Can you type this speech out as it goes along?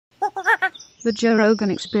The Joe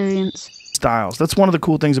Rogan Experience. Styles. That's one of the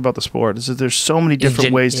cool things about the sport is that there's so many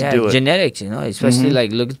different ways to do it. Genetics, you know, especially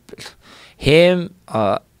like look him,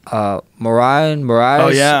 Moraes, oh,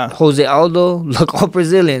 yeah. Jose Aldo. Look, all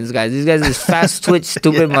Brazilians, guys. These guys is fast twitch,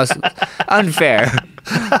 stupid muscles. Unfair.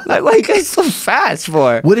 Like, why are you guys so fast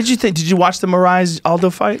for? What did you think? Did you watch the Moraes Aldo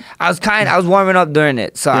fight? I was warming up during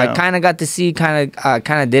it, so I kind of got to see, kind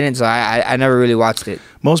of didn't. So I never really watched it.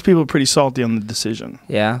 Most people are pretty salty on the decision.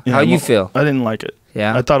 Yeah. How you feel? I didn't like it.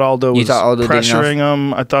 Yeah. I thought Aldo was pressuring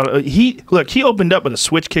him. I thought he opened up with a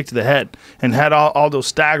switch kick to the head and had Aldo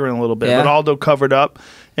staggering a little bit, but Aldo covered up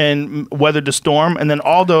and weathered the storm. And then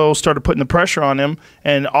Aldo started putting the pressure on him,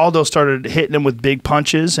 and Aldo started hitting him with big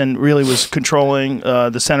punches and really was controlling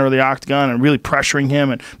the center of the octagon and really pressuring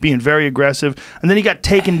him and being very aggressive. And then he got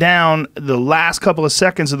taken down the last couple of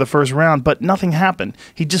seconds of the first round, but nothing happened.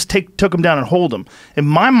 He just took him down and hold him. In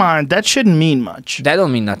my mind, that shouldn't mean much. That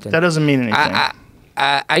don't mean nothing. That doesn't mean anything.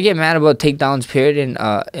 I get mad about takedowns, period, in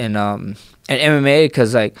MMA,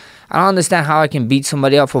 because like I don't understand how I can beat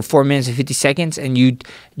somebody up for 4 minutes and 50 seconds, and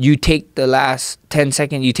you take the last 10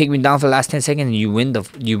 seconds, you take me down for the last 10 seconds, and you win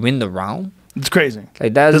the round. It's crazy.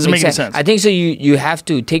 Like that doesn't make any sense. I think so. You have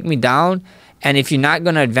to take me down, and if you're not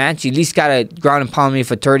gonna advance, you at least gotta ground and pound me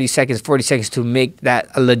for 30 seconds, 40 seconds to make that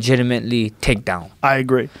a legitimately takedown. I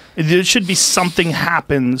agree. There should be something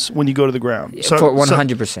happens when you go to the ground. So, for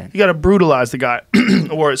 100%. You got to brutalize the guy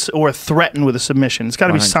or threaten with a submission. It's got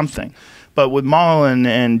to be something. But with Marlon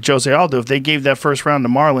and Jose Aldo, if they gave that first round to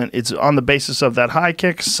Marlon, it's on the basis of that high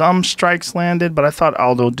kick. Some strikes landed, but I thought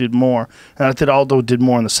Aldo did more. And I thought Aldo did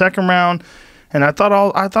more in the second round. And I thought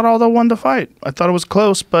Aldo won the fight. I thought it was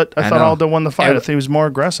close, but I thought Aldo won the fight. I think he was more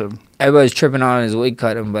aggressive. Everybody's tripping on his weight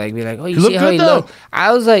cut and be like, oh, you see how he looked?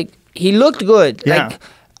 I was like, he looked good. Yeah. Like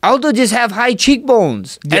Aldo just have high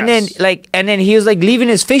cheekbones, and then he was like leaving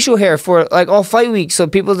his facial hair for like all fight week. So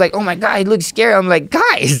people was like, oh my god, he looks scary. I'm like,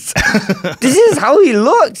 guys, this is how he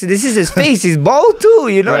looks. This is his face. He's bald too.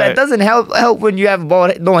 You know that doesn't help when you have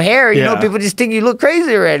no hair. You know, people just think you look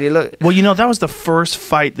crazy already. Look. Well, you know that was the first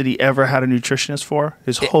fight that he ever had a nunutritionist for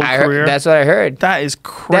his whole career. That's what I heard. That is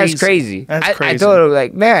crazy. That's crazy. That's crazy. I told him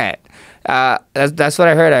like, man. That's what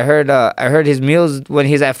I heard. I heard his meals when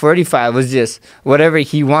he's at 45 was just whatever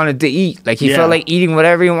he wanted to eat. Like he felt like eating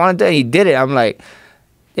whatever he wanted to. And he did it. I'm like,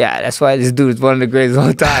 yeah, that's why this dude is one of the greatest of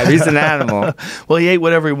all time. He's an animal. Well, he ate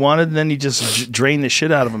whatever he wanted, and then he just drained the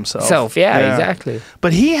shit out of himself. Yeah, exactly.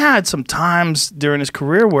 But he had some times during his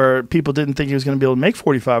career where people didn't think he was going to be able to make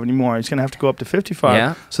 45 anymore. He's going to have to go up to 55.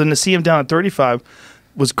 Yeah. So then to see him down at 35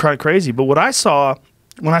 was quite crazy. But what I saw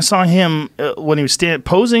when I saw him when he was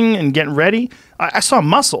posing and getting ready, I saw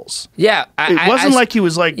muscles. Yeah, it wasn't like he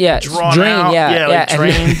was like drawn out. Like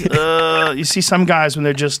drained. You see some guys when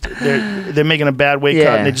they're making a bad weight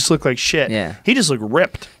cut and they just look like shit. Yeah, he just looked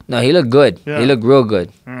ripped. No, he looked good. Yeah. He looked real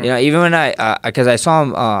good. You know, even when because I saw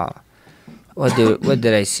him. What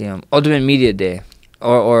did I see him? Ultimate Media Day.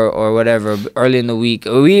 Or whatever, early in the week.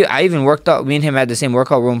 I even worked out. Me and him had the same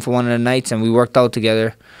workout room for one of the nights, and we worked out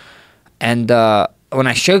together. And when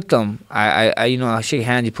I shook him, I shake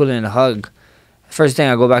hands, you put it in a hug. First thing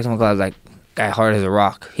I go back to my class, like, guy hard as a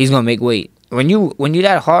rock. He's gonna make weight. When you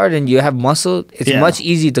that hard and you have muscle, it's much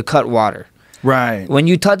easier to cut water. Right. When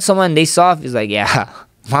you touch someone, they soft. It's like, yeah,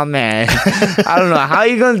 my man. I don't know how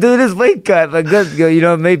you gonna do this weight cut, but good, you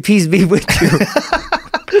know, may peace be with you.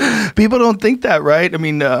 People don't think that, right? I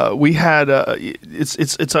mean, we had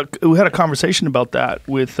we had a conversation about that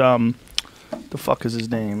with the fuck is his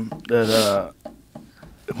name? That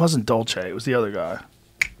it wasn't Dolce. It was the other guy.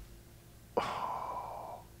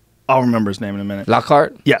 I'll remember his name in a minute.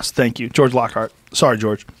 Lockhart? Yes, thank you, George Lockhart. Sorry,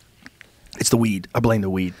 George. It's the weed. I blame the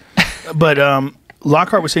weed. But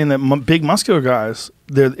Lockhart was saying that big muscular guys,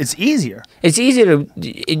 it's easier. It's easier to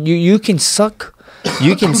you can suck.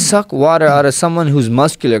 You can suck water out of someone who's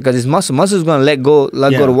muscular because his muscle is going to let go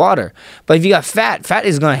to water. But if you got fat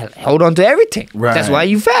is going to hold on to everything. Right. That's why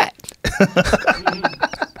you fat.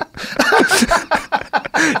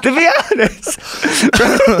 To be honest.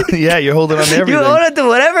 Yeah, you're holding on to everything. You hold on to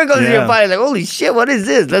whatever goes in your body. Like, holy shit, what is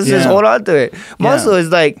this? Let's just hold on to it. Muscle is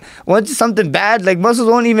like, once something bad, like muscles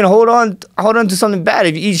won't even hold on to something bad.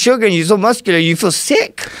 If you eat sugar and you're so muscular, you feel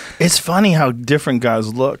sick. It's funny how different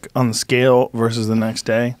guys look on the scale versus the next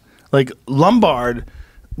day. Like Lombard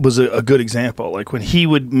was a good example. Like when he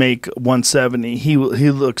would make 170, he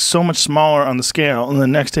looked so much smaller on the scale, and the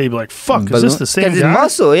next day he'd be like, "Fuck, is this the same guy?" Because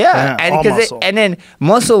it's muscle, and then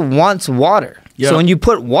muscle wants water. Yep. So when you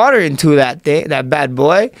put water into that bad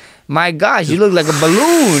boy, my gosh, you look like a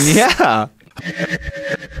balloon. Yeah.